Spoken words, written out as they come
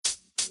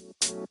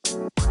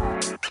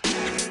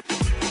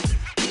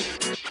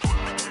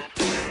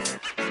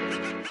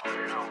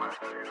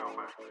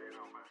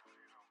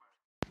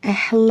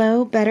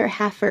Hello, Better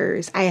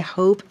Halfers. I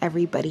hope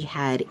everybody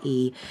had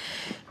a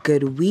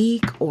good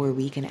week or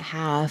week and a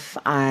half.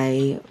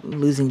 I'm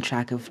losing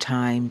track of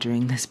time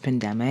during this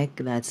pandemic.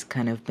 That's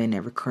kind of been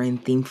a recurring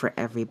theme for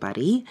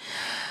everybody.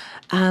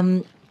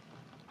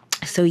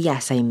 So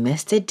yes, I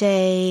missed a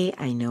day.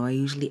 I know I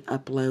usually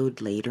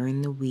upload later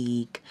in the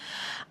week.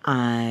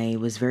 I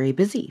was very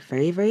busy,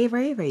 very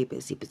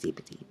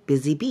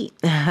busy bee.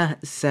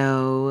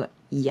 So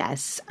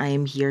yes, I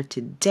am here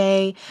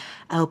today.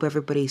 I hope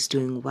everybody's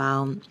doing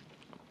well.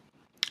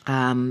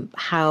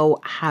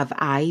 How have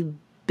I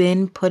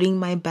been putting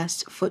my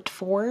best foot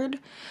forward?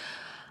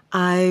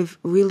 I've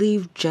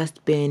really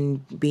just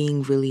been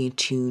being really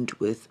attuned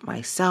with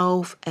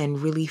myself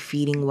and really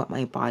feeding what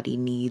my body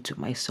needs, what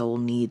my soul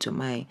needs, what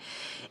my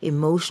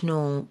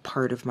emotional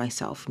part of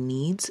myself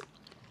needs.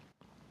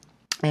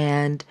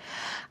 And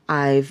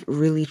I've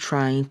really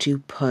trying to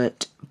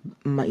put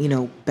my,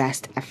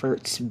 best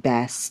efforts,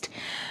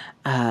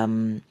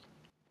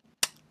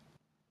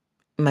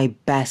 my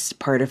best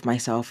part of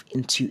myself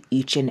into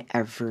each and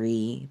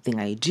every thing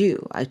I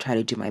do. I try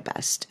to do my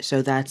best.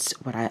 So that's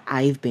what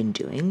I've been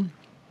doing.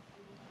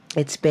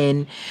 It's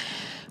been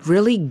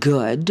really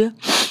good.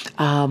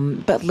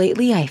 But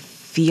lately I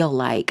feel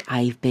like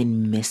I've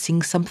been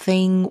missing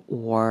something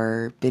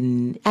or I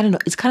don't know.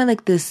 It's kind of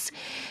like this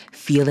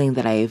feeling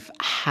that I've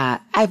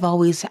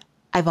always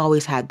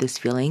had this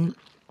feeling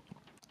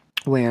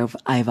where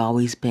I've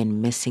always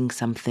been missing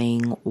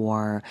something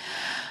or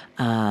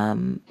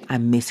I'm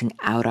missing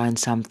out on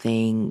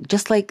something,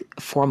 just like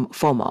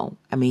FOMO.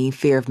 I mean,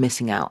 fear of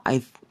missing out.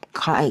 I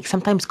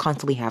sometimes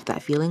constantly have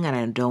that feeling and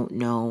I don't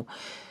know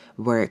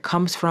where it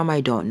comes from.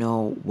 I don't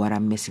know what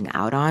I'm missing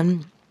out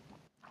on,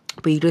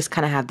 but you just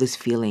kind of have this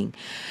feeling.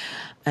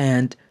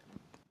 And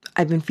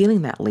I've been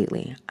feeling that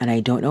lately and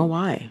I don't know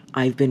why.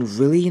 I've been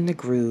really in the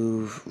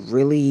groove,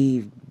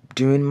 really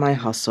doing my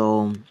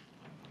hustle,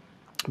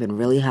 been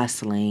really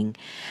hustling.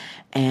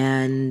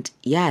 And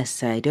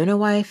yes, I don't know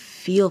why I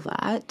feel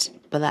that,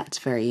 but that's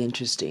very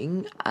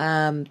interesting.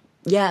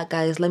 Yeah,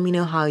 guys, let me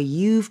know how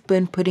you've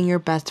been putting your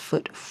best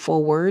foot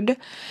forward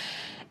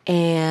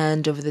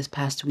and over this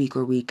past week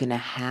or week and a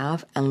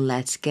half. And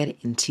let's get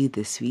into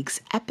this week's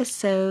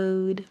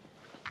episode.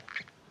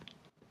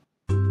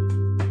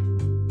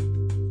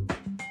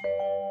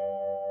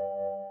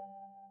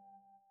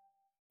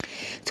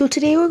 So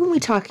today we're going to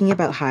be talking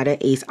about how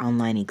to ace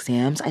online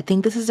exams. I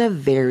think this is a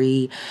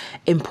very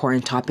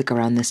important topic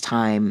around this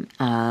time.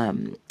 A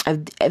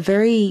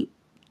very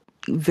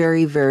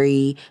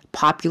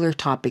popular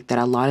topic that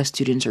a lot of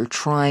students are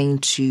trying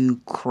to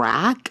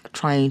crack,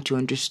 trying to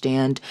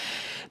understand,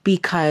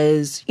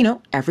 because,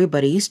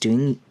 everybody's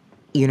doing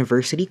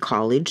university,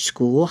 college,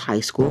 school, high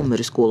school,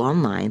 middle school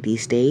online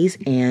these days.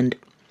 And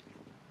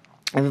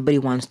everybody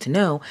wants to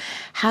know,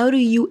 how do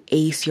you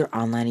ace your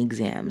online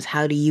exams?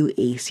 How do you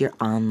ace your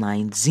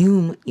online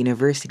Zoom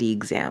university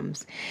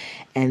exams?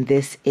 And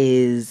this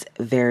is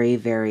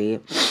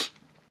it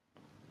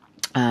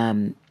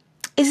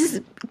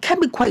can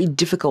be quite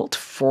difficult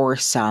for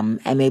some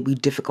and maybe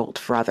difficult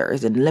for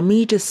others. And let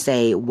me just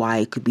say why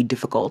it could be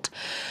difficult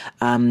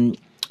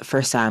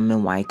for some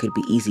and why it could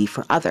be easy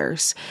for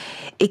others.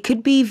 It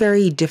could be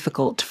very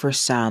difficult for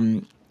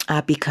some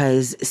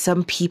because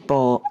some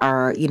people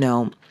are,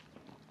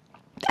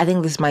 I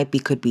think this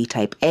could be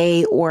type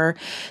A, or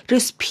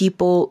just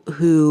people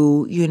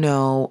who,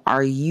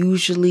 are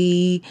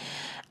usually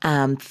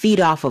feed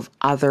off of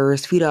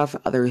others'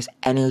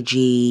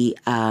 energy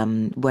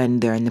when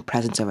they're in the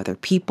presence of other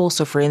people.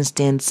 So for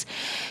instance,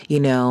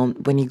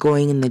 when you're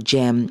going in the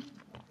gym,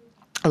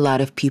 a lot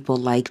of people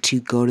like to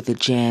go to the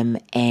gym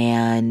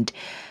and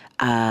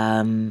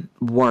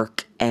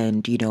work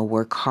and,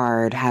 work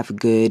hard, have a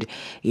good,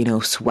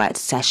 sweat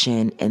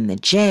session in the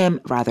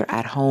gym rather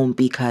at home,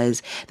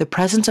 because the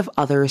presence of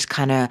others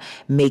kind of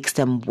makes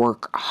them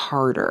work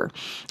harder,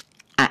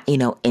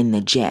 in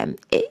the gym.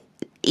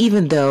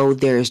 Even though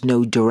there's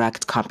no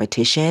direct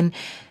competition,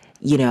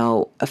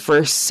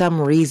 for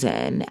some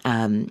reason,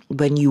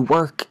 when you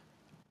work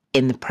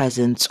in the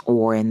presence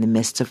or in the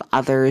midst of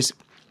others,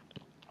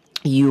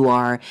 you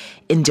are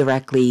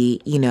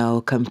indirectly,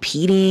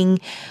 competing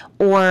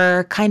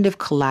or kind of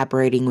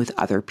collaborating with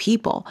other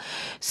people.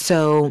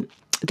 So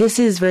this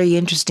is very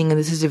interesting, and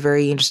this is a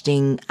very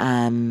interesting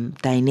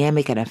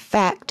dynamic and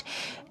effect.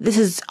 This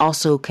is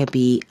also can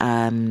be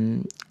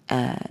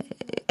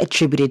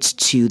attributed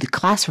to the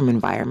classroom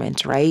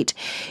environment, right?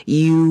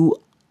 You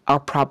are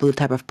probably the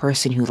type of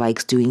person who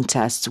likes doing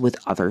tests with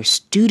other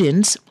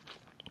students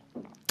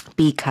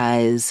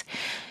because,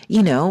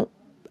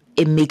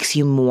 it makes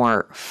you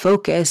more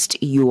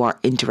focused. You are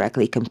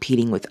indirectly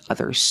competing with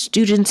other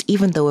students,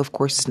 even though, of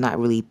course, it's not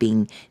really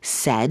being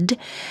said,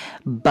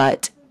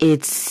 but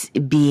it's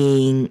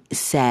being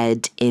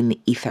said in the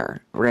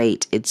ether,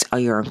 right?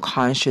 You're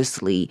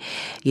unconsciously,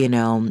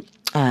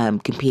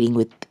 competing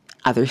with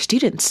other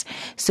students.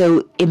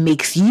 So it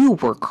makes you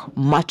work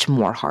much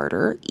more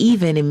harder.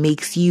 Even it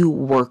makes you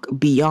work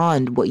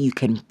beyond what you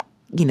can,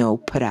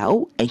 put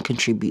out and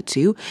contribute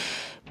to,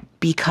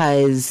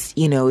 because,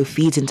 it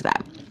feeds into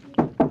that.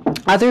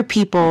 Other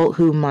people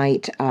who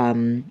might,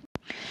 and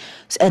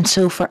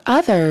so for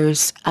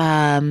others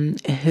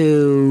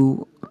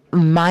who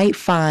might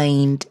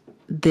find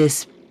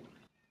this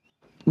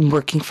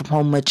working from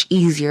home much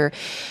easier,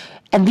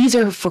 and these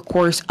are, of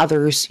course,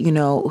 others,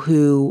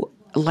 who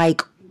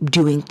like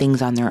doing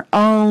things on their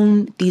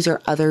own. These are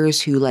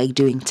others who like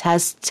doing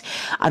tests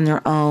on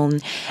their own.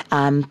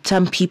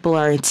 Some people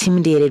are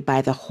intimidated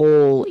by the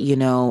whole,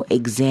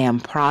 exam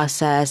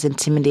process,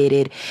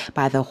 intimidated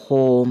by the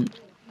whole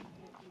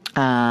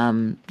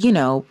doing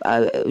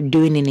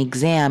an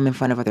exam in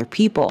front of other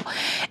people.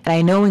 And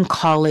I know in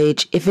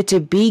college, if it's a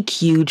big,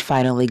 huge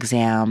final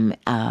exam,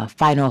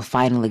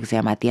 final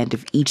exam at the end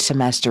of each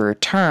semester or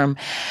term,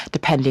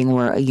 depending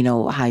where,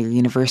 how your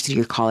university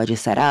or college is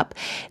set up,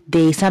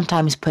 they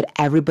sometimes put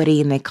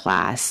everybody in the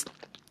class,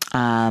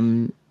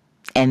 and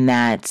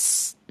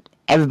that's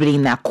everybody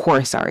in that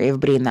course. So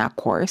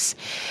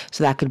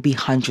that could be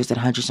hundreds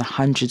and hundreds and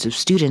hundreds of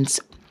students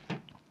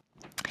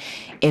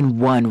in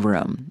one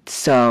room.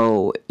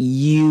 So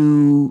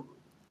you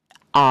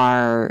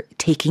are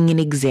taking an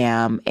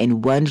exam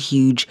in one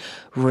huge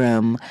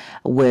room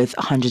with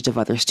hundreds of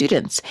other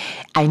students.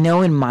 I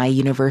know in my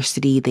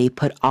university, they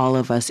put all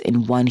of us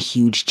in one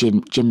huge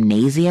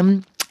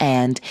gymnasium,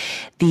 and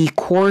the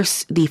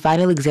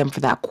final exam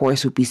for that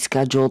course would be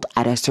scheduled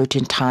at a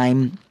certain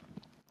time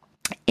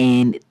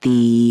in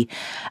the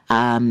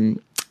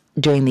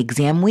during the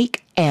exam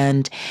week,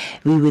 and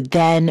we would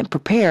then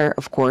prepare,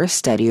 of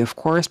course,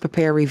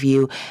 prepare,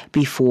 review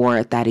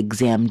before that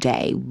exam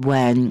day.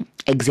 When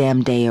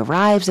exam day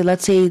arrives, and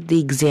let's say the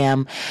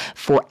exam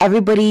for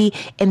everybody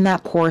in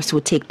that course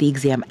would take the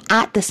exam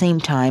at the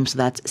same time, so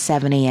that's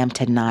 7 a.m.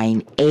 to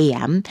 9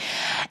 a.m.,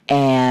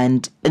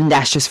 and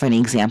that's just for an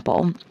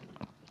example.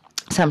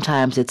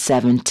 Sometimes it's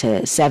 7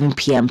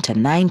 p.m. to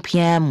 9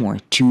 p.m. or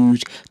 2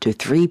 to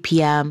 3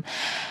 p.m.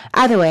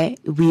 Either way,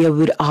 we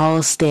would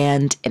all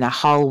stand in a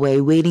hallway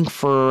waiting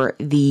for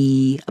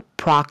the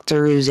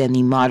proctors and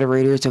the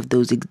moderators of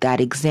that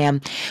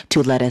exam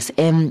to let us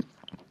in.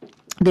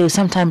 They would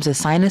sometimes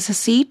assign us a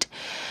seat,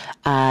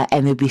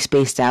 and they'd be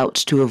spaced out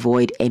to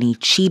avoid any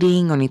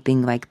cheating or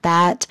anything like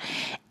that.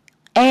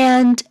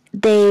 And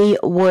they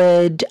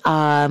would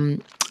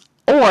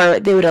or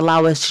they would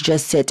allow us to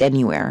just sit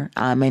anywhere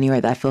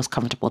that feels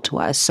comfortable to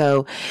us.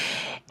 So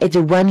it's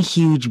a one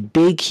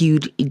big,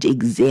 huge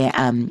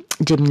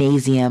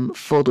gymnasium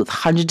filled with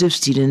hundreds of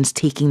students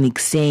taking the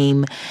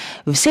same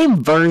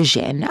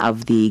version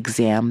of the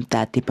exam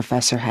that the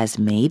professor has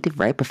made,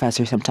 right?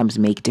 Professors sometimes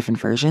make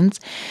different versions.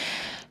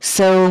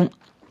 So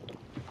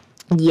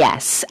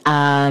yes,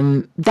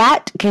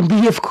 that can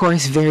be, of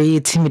course, very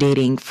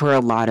intimidating for a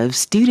lot of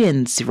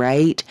students,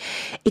 right?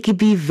 It could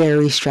be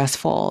very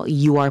stressful.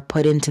 You are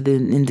put in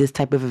this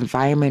type of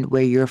environment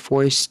where you're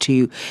forced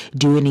to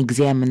do an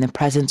exam in the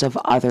presence of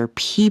other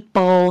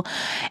people,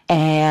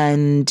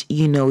 and,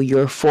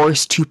 you're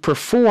forced to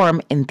perform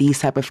in these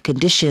type of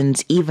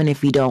conditions. Even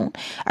if you don't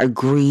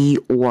agree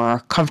or are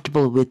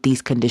comfortable with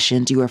these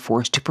conditions, you are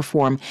forced to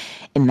perform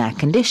in that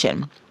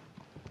condition.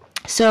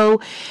 So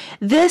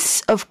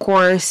this, of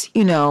course,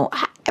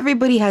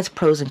 everybody has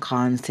pros and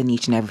cons in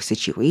each and every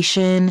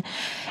situation.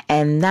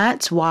 And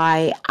that's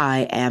why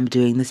I am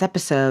doing this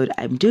episode.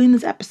 I'm doing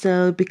this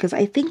episode because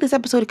I think this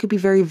episode could be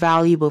very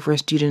valuable for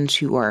students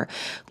who are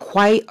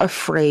quite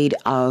afraid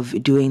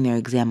of doing their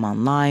exam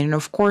online. And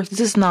of course, this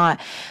is not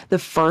the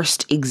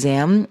first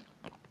exam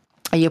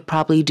you're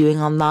probably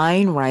doing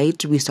online,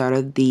 right? We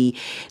started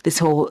this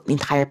whole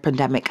entire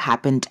pandemic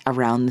happened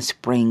around the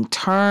spring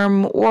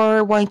term,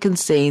 or one can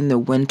say in the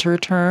winter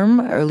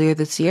term earlier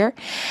this year.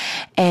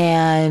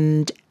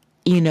 And,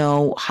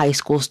 high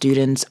school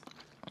students,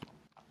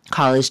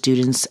 college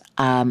students,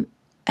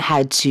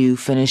 had to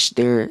finish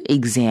their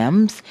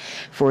exams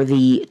for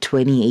the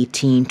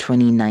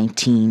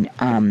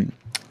 2018-2019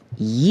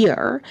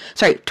 year.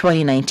 Sorry,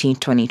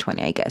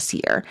 2019-2020, I guess,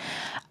 year.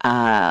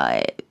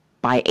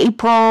 By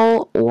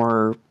April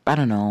or, I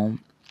don't know,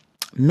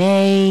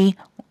 May,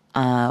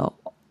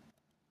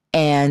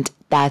 and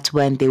that's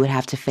when they would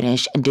have to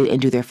finish and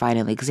do their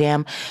final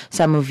exam.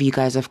 Some of you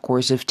guys, of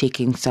course, have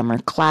taken summer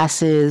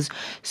classes,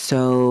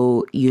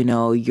 so,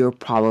 you're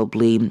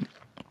probably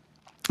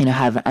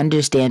have an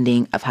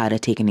understanding of how to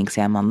take an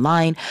exam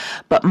online.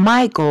 But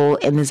my goal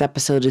in this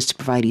episode is to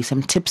provide you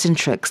some tips and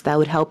tricks that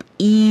would help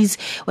ease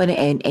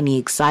any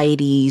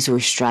anxieties or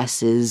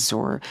stresses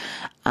or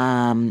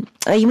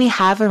that you may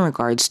have in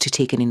regards to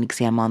taking an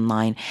exam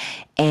online.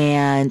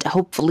 And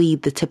hopefully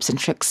the tips and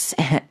tricks,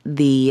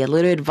 the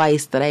little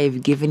advice that I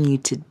have given you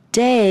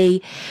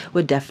today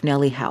would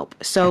definitely help.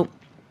 So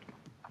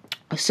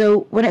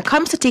So when it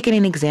comes to taking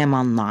an exam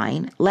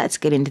online, let's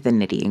get into the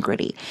nitty and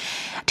gritty.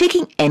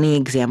 Taking any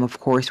exam, of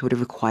course, would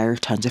require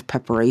tons of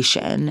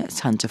preparation,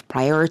 tons of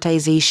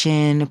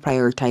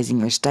prioritizing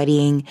your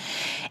studying,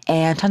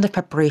 and tons of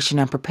preparation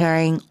on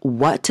preparing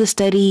what to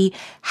study,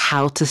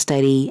 how to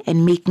study,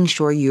 and making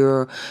sure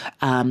you're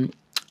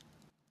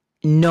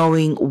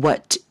knowing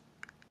what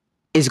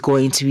is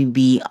going to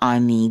be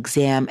on the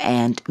exam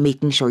and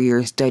making sure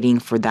you're studying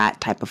for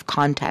that type of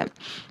content.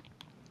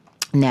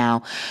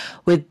 Now,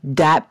 with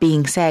that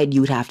being said,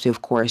 you would have to,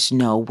 of course,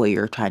 know what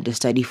you're trying to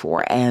study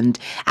for. And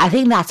I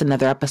think that's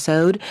another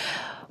episode.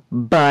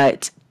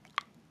 But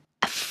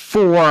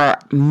for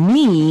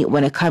me,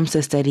 when it comes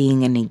to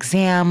studying an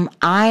exam,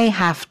 I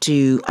have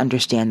to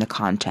understand the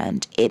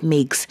content. It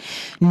makes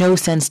no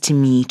sense to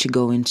me to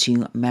go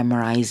into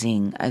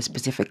memorizing a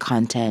specific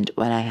content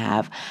when I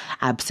have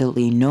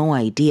absolutely no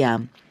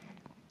idea,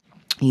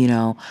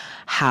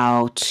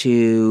 how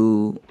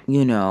to,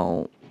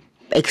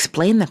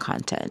 explain the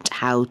content,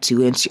 how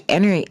to answer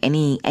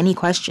any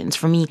questions.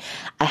 For me,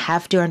 I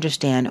have to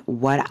understand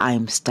what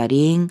I'm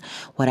studying,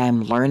 what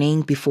I'm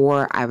learning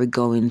before I would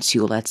go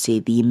into, let's say,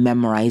 the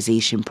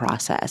memorization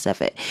process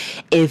of it.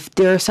 If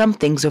there are some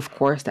things, of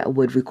course, that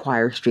would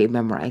require straight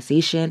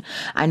memorization,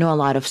 I know a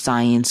lot of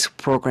science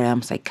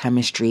programs like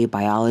chemistry,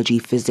 biology,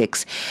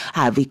 physics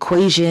have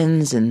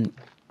equations and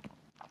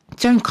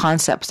certain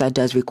concepts that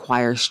does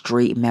require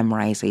straight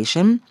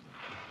memorization.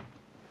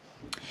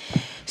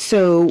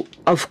 So,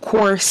 of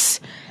course,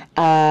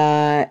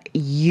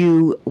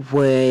 you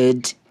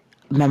would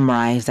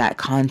memorize that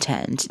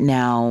content.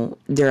 Now,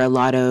 there are a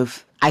lot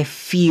of, I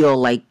feel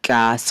like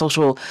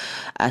social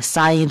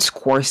science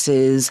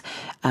courses,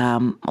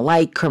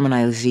 like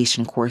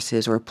criminalization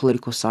courses or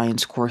political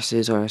science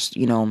courses or,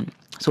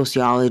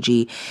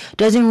 sociology,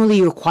 doesn't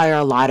really require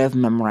a lot of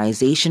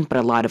memorization, but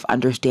a lot of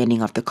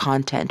understanding of the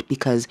content,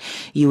 because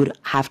you would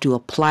have to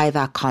apply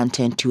that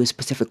content to a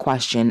specific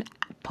question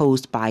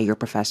posed by your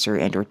professor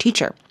and or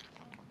teacher.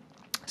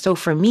 So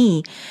for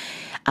me,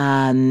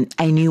 I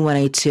knew when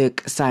I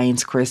took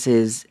science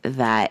courses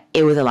that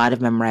it was a lot of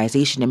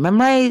memorization, and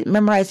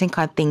memorizing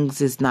things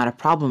is not a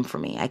problem for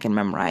me. I can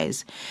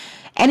memorize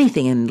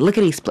anything and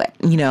lickety split,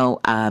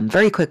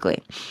 very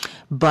quickly.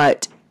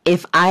 But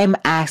if I'm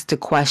asked a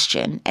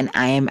question and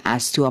I am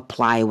asked to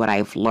apply what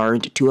I've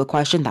learned to a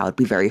question, that would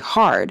be very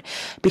hard,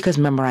 because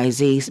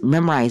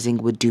memorizing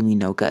would do me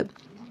no good.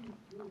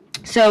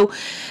 So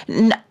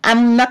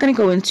I'm not going to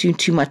go into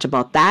too much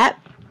about that,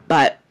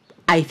 but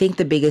I think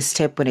the biggest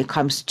tip when it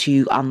comes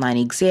to online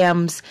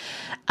exams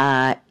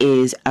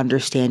is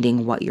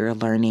understanding what you're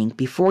learning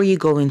before you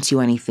go into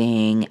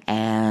anything,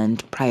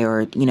 and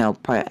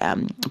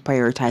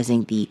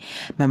prioritizing the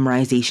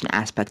memorization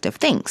aspect of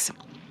things.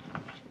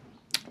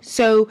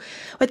 So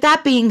with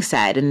that being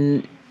said,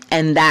 and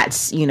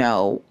that's,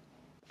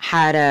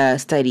 how to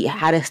study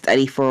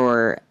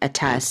for a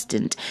test,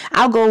 and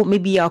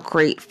I'll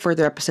create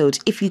further episodes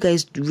if you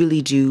guys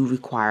really do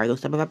require those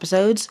type of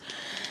episodes.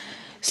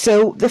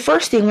 So the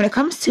first thing when it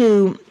comes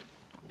to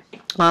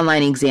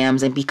online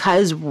exams, and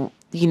because,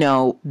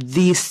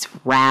 this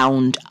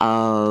round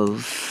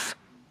of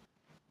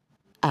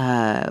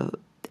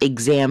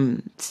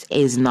exams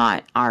is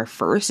not our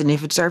first, and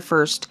if it's our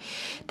first,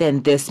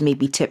 then this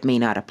tip may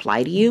not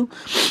apply to you.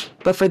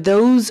 But for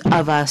those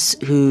of us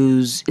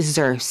this is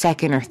our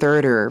second or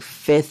third or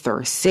fifth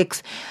or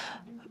sixth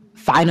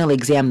final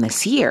exam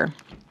this year,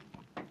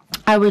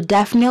 I would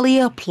definitely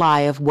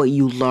apply of what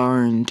you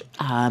learned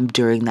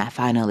during that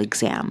final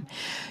exam.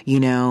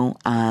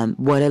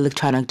 What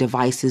electronic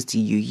devices do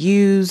you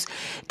use?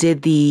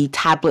 Did the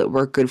tablet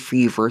work good for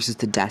you versus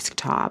the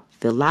desktop?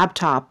 The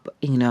laptop,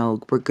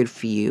 work good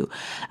for you?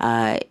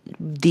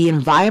 The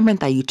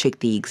environment that you took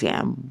the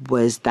exam,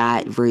 was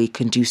that very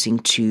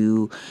conducive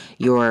to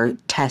your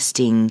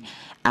testing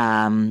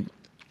ability?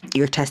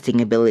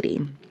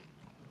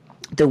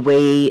 The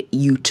way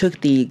you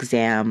took the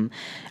exam,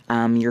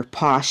 your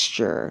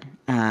posture,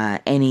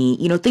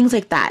 things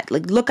like that.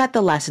 Like, look at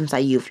the lessons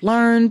that you've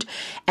learned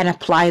and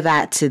apply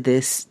that to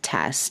this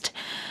test.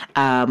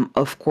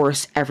 Of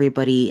course,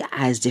 everybody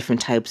has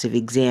different types of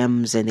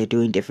exams and they're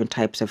doing different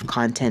types of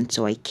content.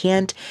 So I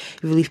can't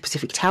really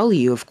specifically tell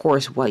you, of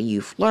course, what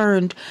you've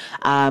learned.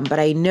 But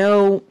I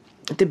know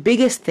the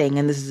biggest thing,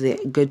 and this is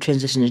a good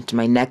transition into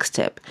my next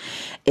tip,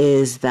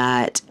 is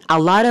that a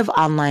lot of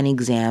online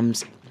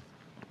exams,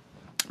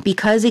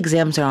 because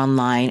exams are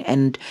online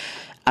and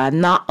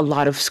not a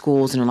lot of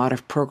schools and a lot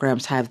of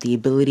programs have the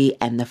ability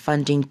and the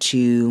funding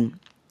to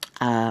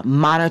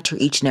monitor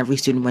each and every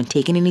student when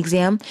taking an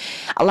exam.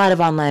 A lot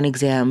of online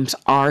exams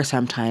are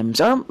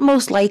sometimes, or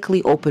most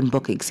likely, open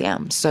book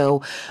exams.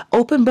 So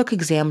open book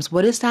exams,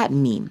 what does that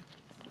mean?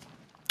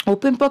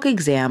 Open book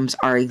exams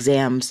are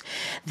exams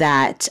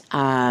that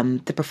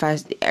the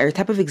professor are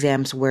type of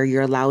exams where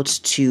you're allowed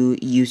to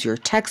use your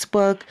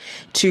textbook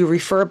to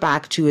refer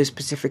back to a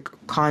specific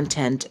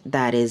content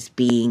that is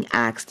being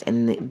asked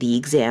in the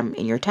exam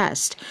in your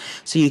test.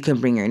 So you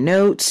can bring your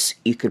notes,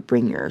 you could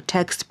bring your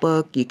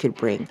textbook, you could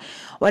bring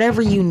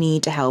whatever you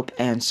need to help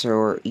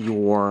answer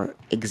your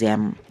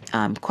exam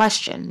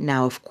question.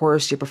 Now, of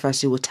course, your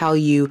professor will tell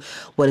you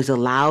what is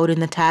allowed in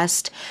the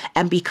test.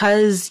 And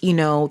because,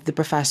 the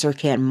professor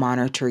can't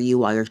monitor you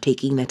while you're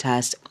taking the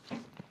test,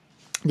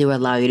 they will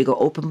allow you to go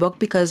open book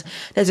because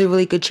there's a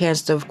really good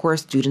chance that, of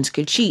course, students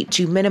could cheat.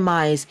 To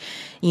minimize,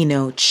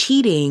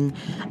 cheating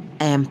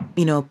and,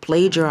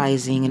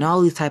 plagiarizing and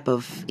all these type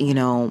of,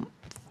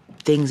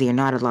 things that you're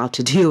not allowed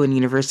to do in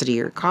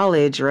university or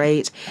college,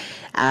 right?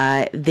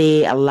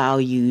 They allow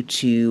you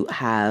to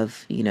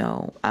have,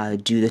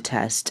 do the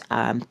test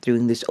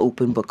through this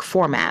open book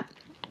format.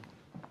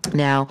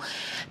 Now,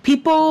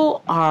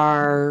 people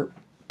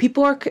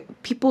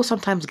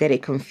sometimes get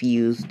it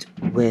confused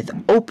with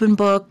open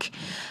book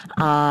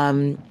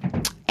and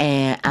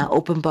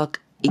open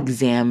book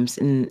exams,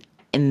 in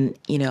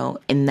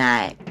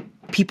that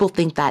people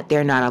think that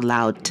they're not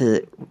allowed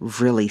to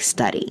really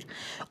study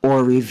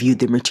or review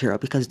the material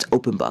because it's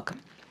open book.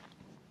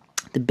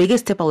 The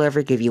biggest tip I'll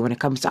ever give you when it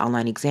comes to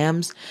online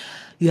exams,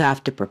 you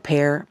have to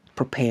prepare.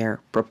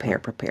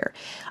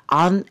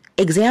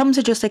 Exams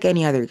are just like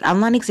any other,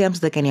 online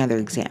exams like any other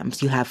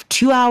exams. You have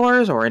 2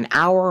 hours or an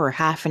hour or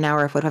half an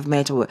hour, 45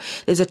 minutes.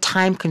 There's a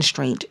time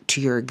constraint to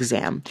your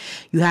exam.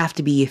 You have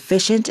to be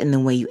efficient in the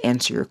way you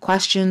answer your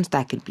questions.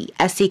 That could be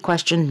essay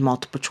questions,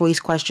 multiple choice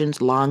questions,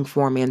 long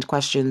form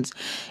questions.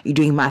 You're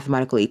doing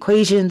mathematical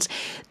equations,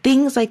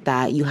 things like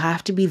that. You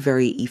have to be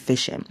very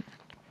efficient.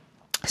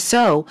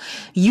 So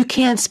you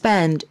can't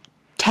spend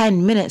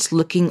 10 minutes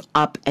looking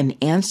up an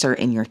answer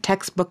in your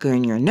textbook or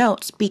in your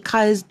notes,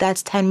 because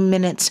that's 10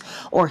 minutes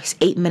or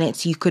 8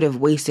 minutes you could have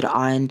wasted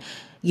on,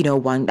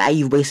 one that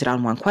you've wasted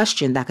on one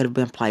question that could have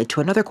been applied to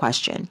another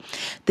question.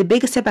 The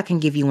biggest tip I can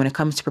give you when it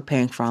comes to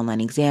preparing for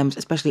online exams,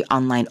 especially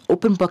online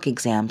open book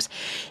exams,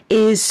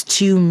 is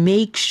to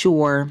make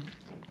sure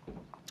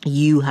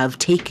you have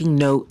taken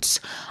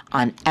notes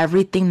on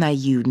everything that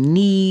you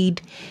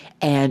need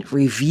and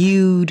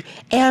reviewed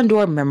and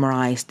or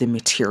memorized the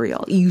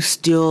material. You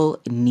still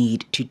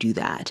need to do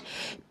that.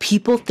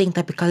 People think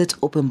that because it's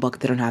open book,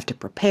 they don't have to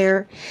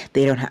prepare,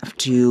 they don't have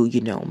to,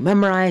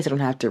 memorize, they don't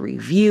have to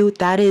review.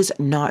 That is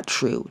not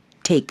true.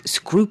 Take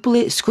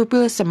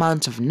scrupulous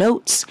amounts of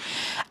notes,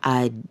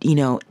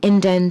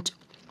 indent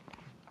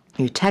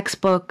your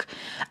textbook.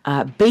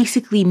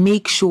 Basically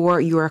make sure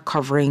you are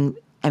covering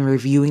and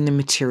reviewing the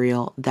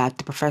material that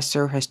the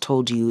professor has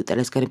told you that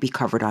is going to be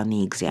covered on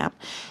the exam.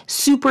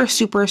 Super,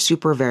 super,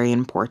 super very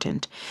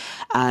important.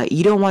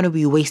 You don't want to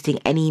be wasting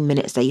any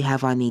minutes that you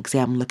have on the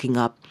exam looking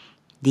up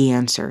the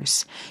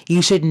answers.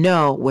 You should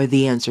know where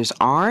the answers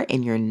are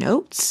in your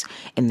notes,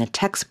 in the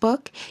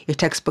textbook. Your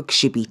textbook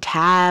should be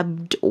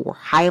tabbed or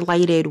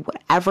highlighted,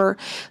 whatever.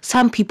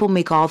 Some people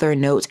make all their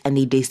notes and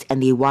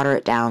they water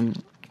it down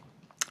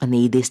and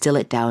they distill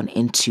it down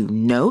into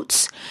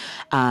notes,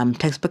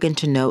 textbook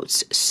into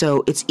notes.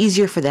 So it's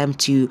easier for them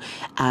to,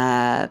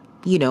 find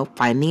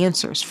the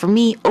answers. For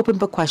me, open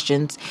book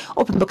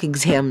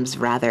exams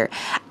rather,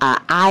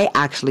 I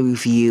actually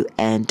review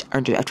and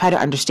I try to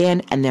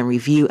understand and then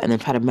review and then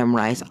try to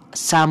memorize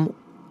some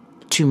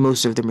to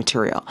most of the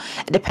material,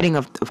 depending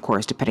on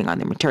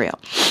the material.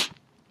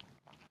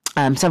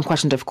 Some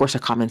questions, of course, are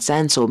common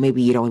sense, so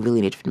maybe you don't really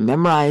need to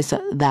memorize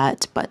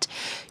that, but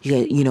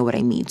you know what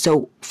I mean.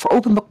 So for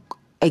open book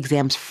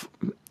exams,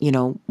 how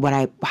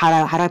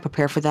do I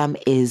prepare for them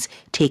is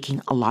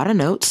taking a lot of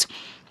notes,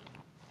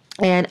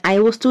 and I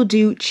will still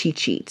do cheat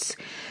sheets.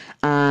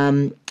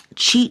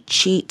 Cheat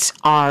sheets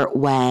are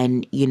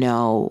when, in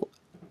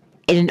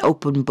an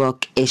open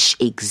book-ish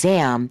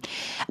exam,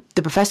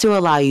 the professor will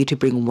allow you to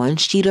bring one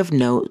sheet of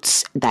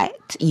notes that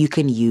you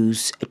can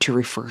use to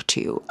refer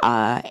to.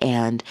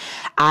 And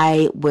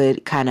I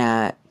would kind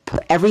of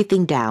put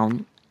everything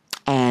down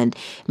and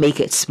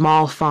make it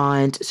small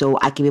font so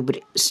I can be able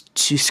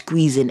to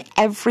squeeze in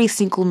every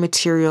single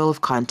material of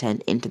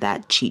content into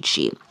that cheat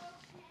sheet.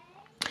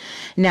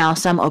 Now,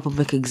 some open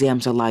book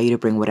exams allow you to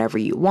bring whatever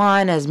you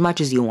want, as much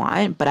as you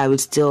want, but I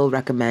would still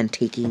recommend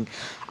taking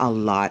a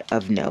lot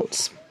of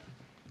notes.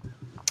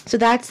 So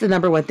that's the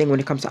number one thing when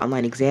it comes to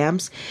online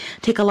exams.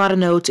 Take a lot of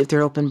notes if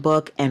they're open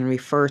book and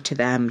refer to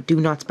them. Do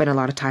not spend a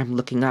lot of time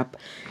looking up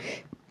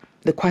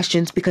the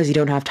questions because you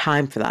don't have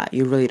time for that.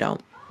 You really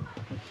don't.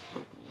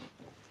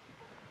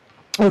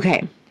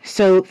 Okay,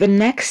 so the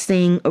next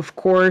thing, of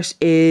course,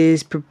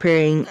 is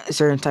preparing a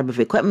certain type of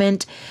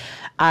equipment.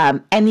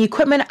 And the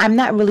equipment, I'm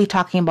not really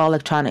talking about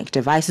electronic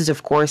devices.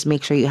 Of course,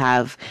 make sure you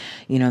have,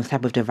 the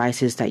type of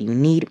devices that you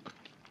need.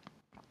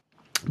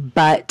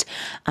 But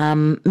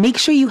make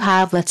sure you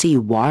have, let's say,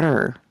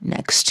 water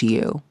next to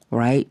you.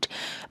 right?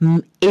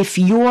 If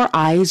your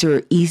eyes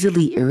are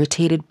easily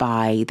irritated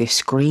by the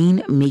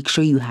screen, make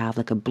sure you have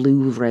like a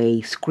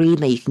Blu-ray screen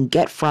that you can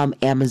get from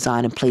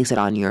Amazon and place it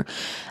on your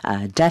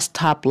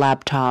desktop,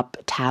 laptop,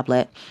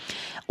 tablet.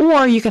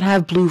 Or you can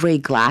have Blu-ray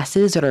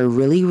glasses that are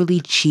really,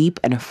 really cheap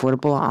and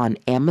affordable on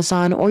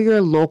Amazon or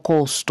your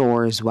local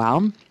store as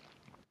well.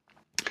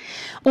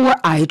 Or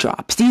eye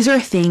drops. These are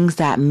things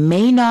that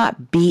may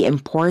not be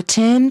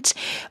important,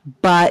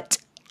 but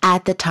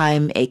at the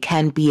time it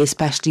can be,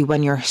 especially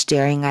when you're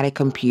staring at a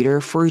computer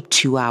for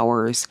 2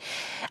 hours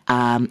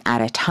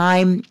at a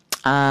time.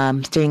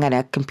 Staring at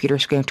a computer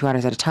screen 2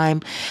 hours at a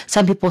time.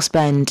 Some people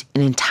spend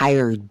an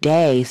entire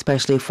day,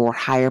 especially for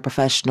higher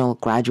professional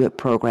graduate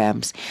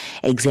programs.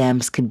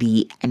 Exams could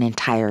be an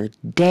entire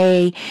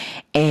day,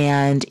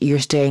 and you're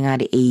staring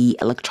at a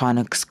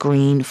electronic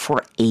screen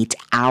for 8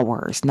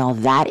 hours. Now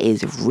that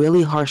is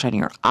really harsh on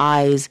your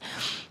eyes.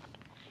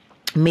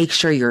 Make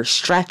sure you're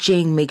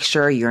stretching. Make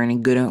sure you're in a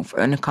good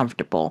and a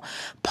comfortable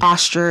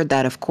posture.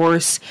 That, of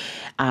course,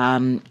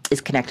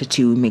 is connected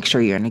to make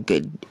sure you're in a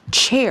good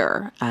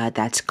chair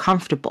that's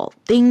comfortable.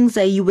 Things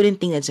that you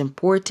wouldn't think that's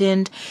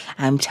important,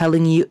 I'm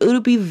telling you,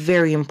 it'll be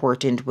very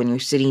important when you're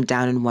sitting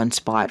down in one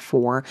spot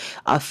for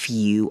a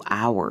few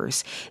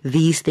hours.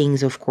 These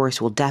things, of course,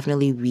 will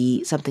definitely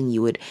be something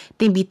you would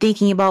be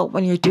thinking about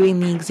when you're doing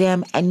the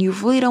exam, and you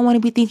really don't want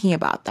to be thinking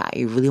about that.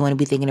 You really want to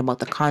be thinking about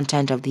the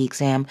content of the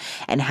exam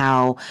and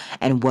how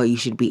and what you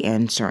should be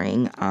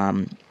answering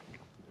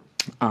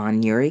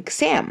on your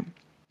exam.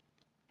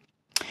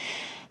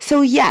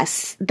 So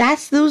yes,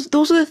 those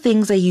are the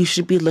things that you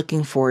should be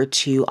looking forward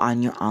to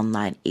on your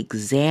online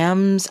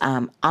exams.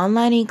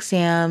 Online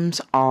exams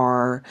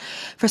are,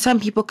 for some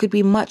people, could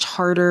be much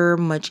harder,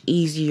 much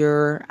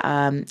easier.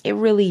 It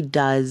really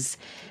does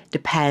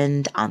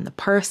depend on the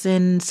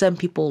person. Some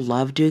people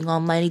love doing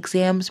online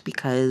exams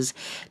because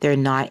they're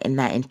not in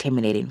that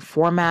intimidating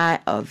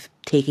format of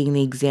taking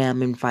the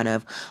exam in front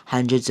of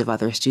hundreds of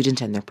other students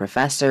and their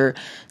professor.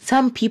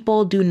 Some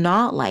people do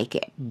not like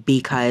it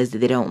because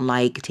they don't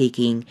like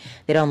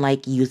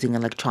using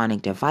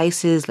electronic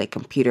devices like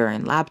computer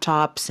and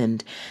laptops,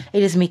 and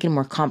it is making it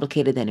more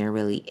complicated than it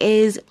really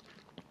is.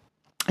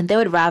 And they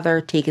would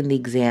rather taking the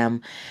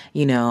exam,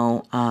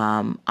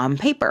 on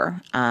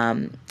paper.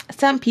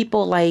 Some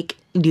people like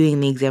doing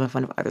the exam in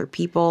front of other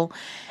people,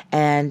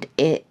 and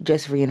it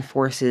just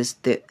reinforces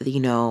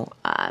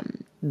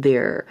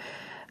their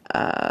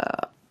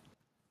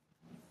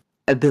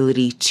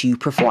ability to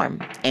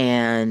perform,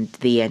 and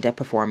they end up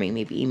performing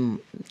maybe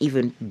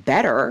even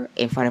better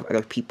in front of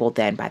other people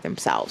than by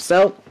themselves.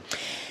 So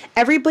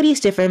everybody's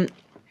different.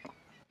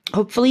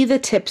 Hopefully the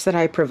tips that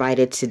I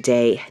provided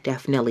today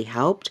definitely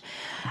helped.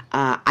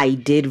 I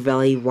did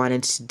really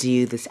wanted to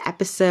do this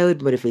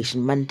episode,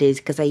 Motivation Mondays,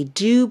 because I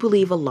do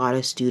believe a lot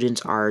of students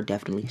are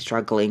definitely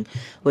struggling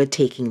with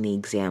taking the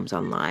exams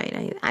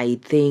online. I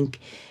think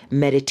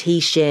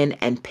meditation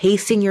and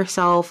pacing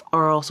yourself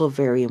are also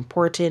very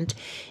important.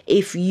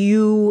 If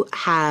you're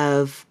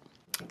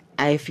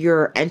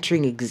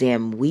entering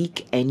exam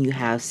week and you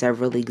have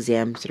several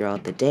exams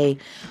throughout the day,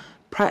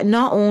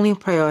 not only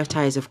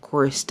prioritize, of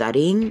course,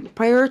 studying,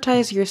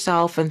 prioritize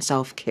yourself and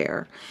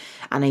self-care.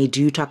 And I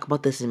do talk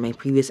about this in my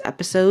previous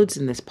episodes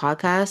in this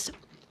podcast.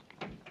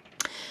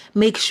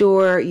 Make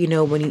sure,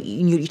 when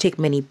you take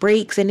many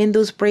breaks, and in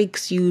those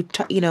breaks, you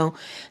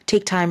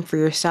take time for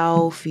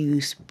yourself,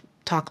 you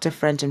talk to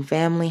friends and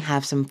family,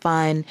 have some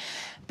fun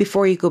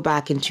before you go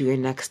back into your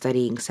next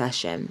studying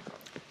session.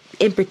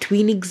 In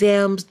between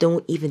exams,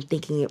 don't even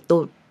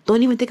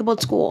think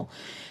about school.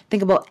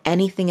 Think about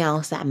anything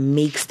else that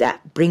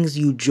brings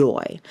you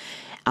joy.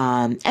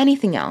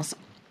 Anything else.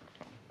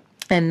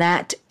 And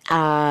that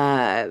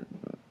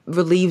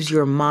relieves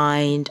your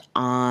mind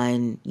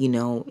on,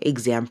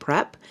 exam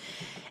prep.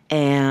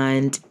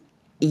 And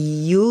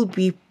you'll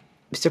be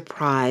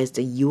surprised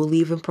that you will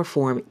even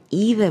perform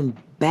even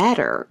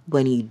better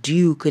when you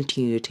do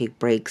continue to take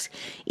breaks,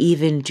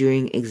 even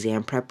during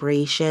exam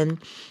preparation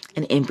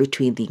and in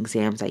between the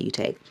exams that you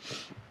take.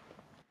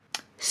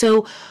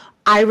 So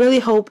I really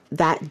hope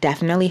that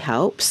definitely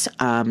helps.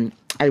 I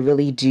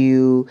really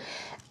do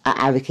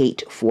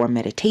advocate for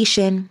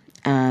meditation.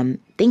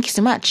 Thank you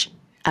so much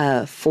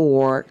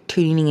for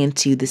tuning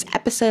into this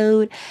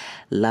episode.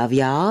 Love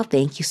y'all.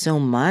 Thank you so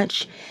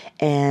much.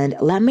 And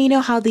let me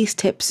know how these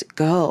tips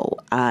go.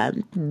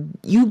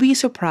 You'll be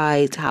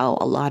surprised how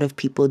a lot of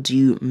people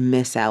do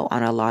miss out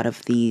on a lot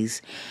of the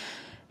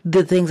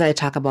things that I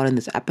talk about in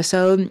this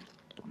episode.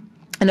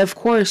 And of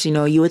course,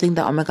 you would think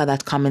that, oh my God,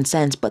 that's common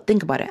sense. But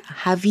think about it.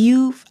 Have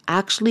you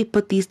actually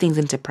put these things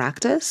into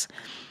practice?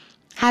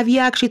 Have you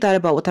actually thought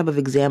about what type of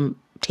exam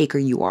taker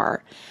you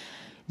are?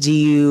 Do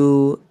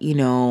you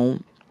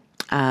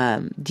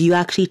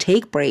actually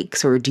take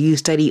breaks, or do you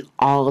study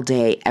all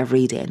day,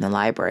 every day in the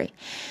library?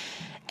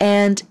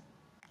 And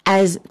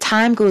as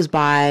time goes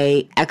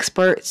by,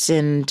 experts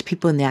and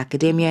people in the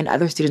academia and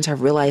other students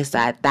have realized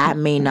that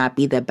may not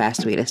be the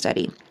best way to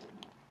study.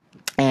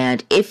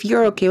 And if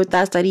you're okay with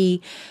that study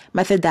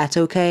method, that's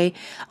okay.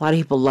 A lot of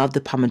people love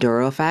the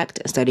Pomodoro effect,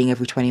 studying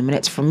every 20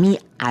 minutes. For me,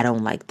 I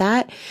don't like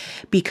that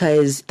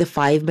because the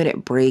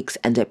 5-minute breaks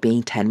end up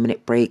being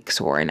 10-minute breaks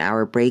or an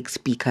hour breaks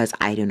because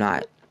I do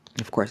not,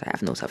 of course, I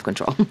have no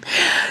self-control.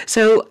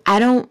 So I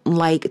don't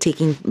like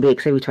taking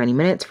breaks every 20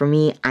 minutes. For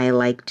me, I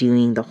like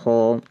doing the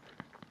whole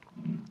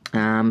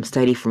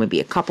study for maybe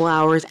a couple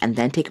hours and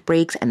then take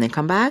breaks and then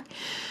come back.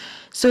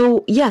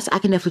 So yes, I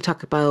can definitely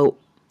talk about,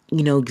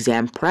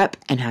 exam prep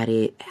and how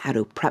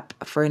to prep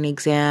for an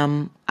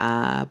exam.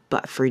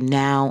 But for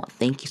now,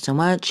 thank you so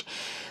much.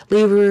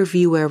 Leave a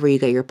review wherever you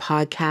get your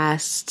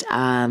podcast,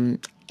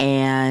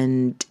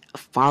 and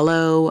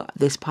follow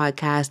this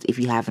podcast if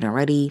you haven't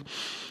already.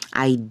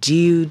 I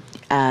do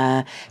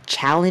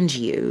challenge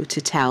you to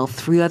tell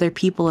 3 other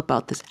people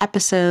about this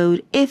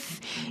episode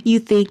if you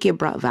think it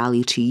brought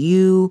value to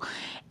you.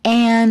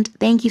 And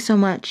thank you so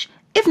much.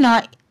 If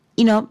not,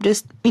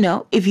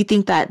 if you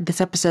think that this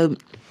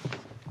episode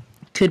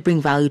could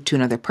bring value to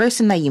another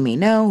person that you may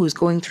know who's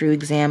going through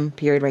exam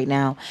period right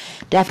now,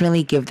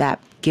 definitely share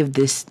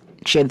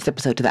this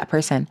episode to that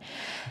person.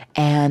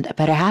 And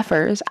better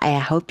halfers, I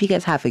hope you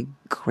guys have a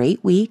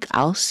great week.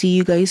 I'll see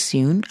you guys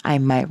soon. I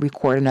might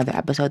record another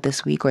episode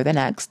this week or the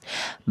next,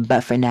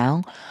 but for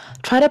now,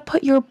 try to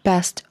put your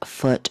best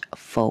foot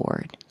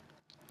forward.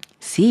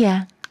 See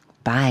ya.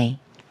 Bye.